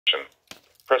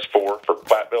Press 4 for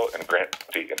Platteville and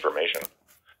grantee information.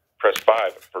 Press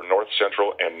 5 for North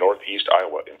Central and Northeast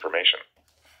Iowa information.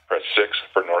 Press 6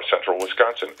 for North Central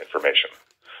Wisconsin information.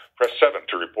 Press 7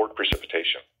 to report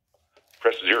precipitation.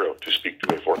 Press 0 to speak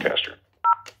to a forecaster.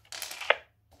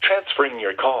 Transferring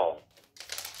your call.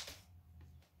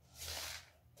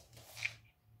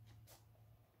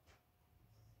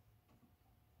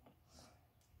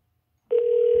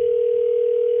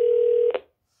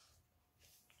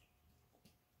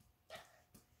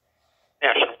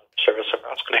 National Service,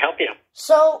 how can I help you?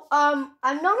 So,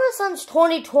 I've noticed since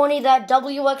 2020 that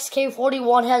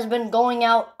WXK41 has been going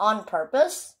out on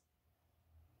purpose.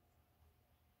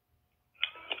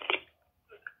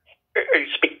 Are you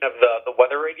speaking of the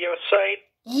weather radio site?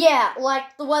 Yeah,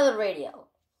 like the weather radio.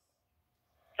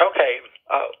 Okay.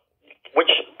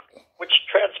 Which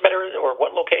transmitter or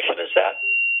what location is that?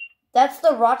 That's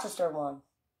the Rochester one.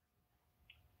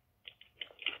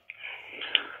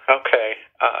 Okay.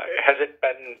 Has it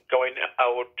been going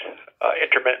out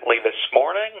intermittently this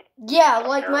morning? Yeah,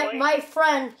 like my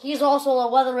friend, he's also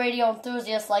a weather radio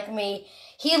enthusiast like me.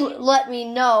 He let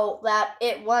me know that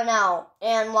it went out,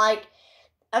 and I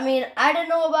didn't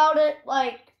know about it.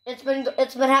 It's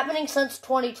been happening since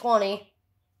 2020.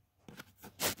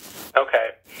 Okay.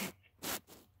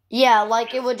 Yeah,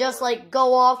 it would just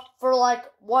go off for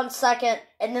 1 second,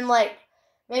 and then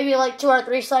maybe 2 or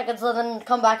 3 seconds, and then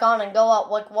come back on and go out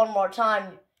one more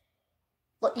time.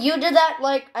 You did that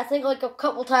I think a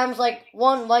couple times.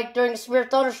 One during the severe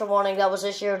thunderstorm warning that was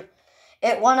issued.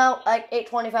 It went out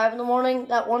 8:25 in the morning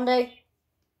that one day.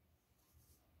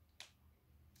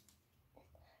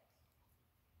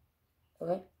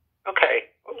 Okay. Okay.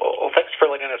 Well, thanks for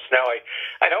letting us know.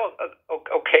 I know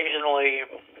occasionally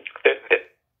that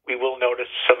we will notice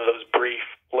some of those brief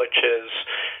glitches,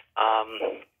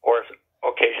 or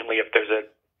occasionally if there's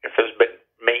been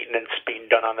maintenance being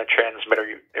done on the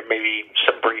transmitter, there may be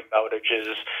some brief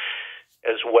outages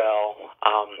as well.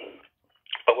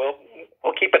 But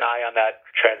we'll keep an eye on that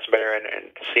transmitter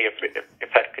and see if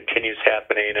that continues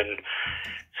happening and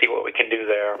see what we can do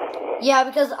there. Yeah,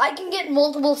 because I can get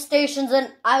multiple stations,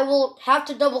 and I will have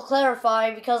to double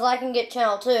clarify because I can get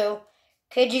channel 2,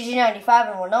 KGG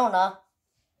 95 in Winona.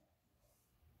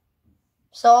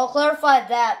 So I'll clarify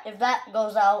that if that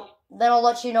goes out. Then I'll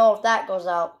let you know if that goes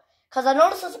out. Because I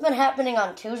noticed it's been happening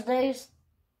on Tuesdays.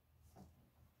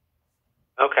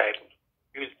 Okay.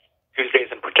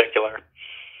 Tuesdays in particular.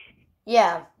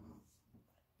 Yeah.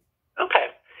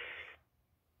 Okay.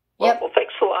 Yep. Well,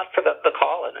 thanks a lot for the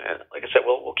call. And like I said,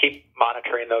 we'll keep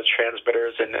monitoring those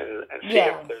transmitters and see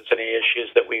if there's any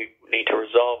issues that we need to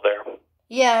resolve there.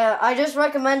 Yeah, I just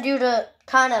recommend you to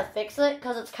kind of fix it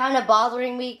because it's kind of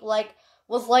bothering me.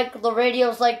 With the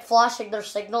radios flashing their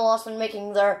signal loss and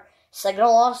making their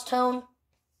signal loss tone.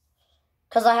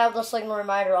 Because I have the signal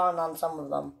reminder on some of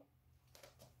them.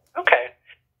 Okay.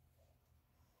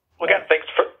 Well, again, thanks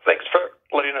for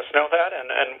letting us know that,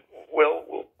 and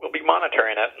we'll be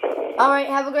monitoring it. All right,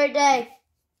 have a great day.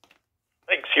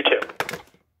 Thanks, you too.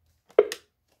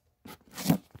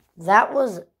 That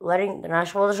was letting the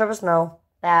National Weather Service know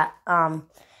that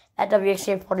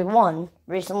WXK41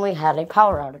 recently had a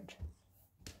power outage.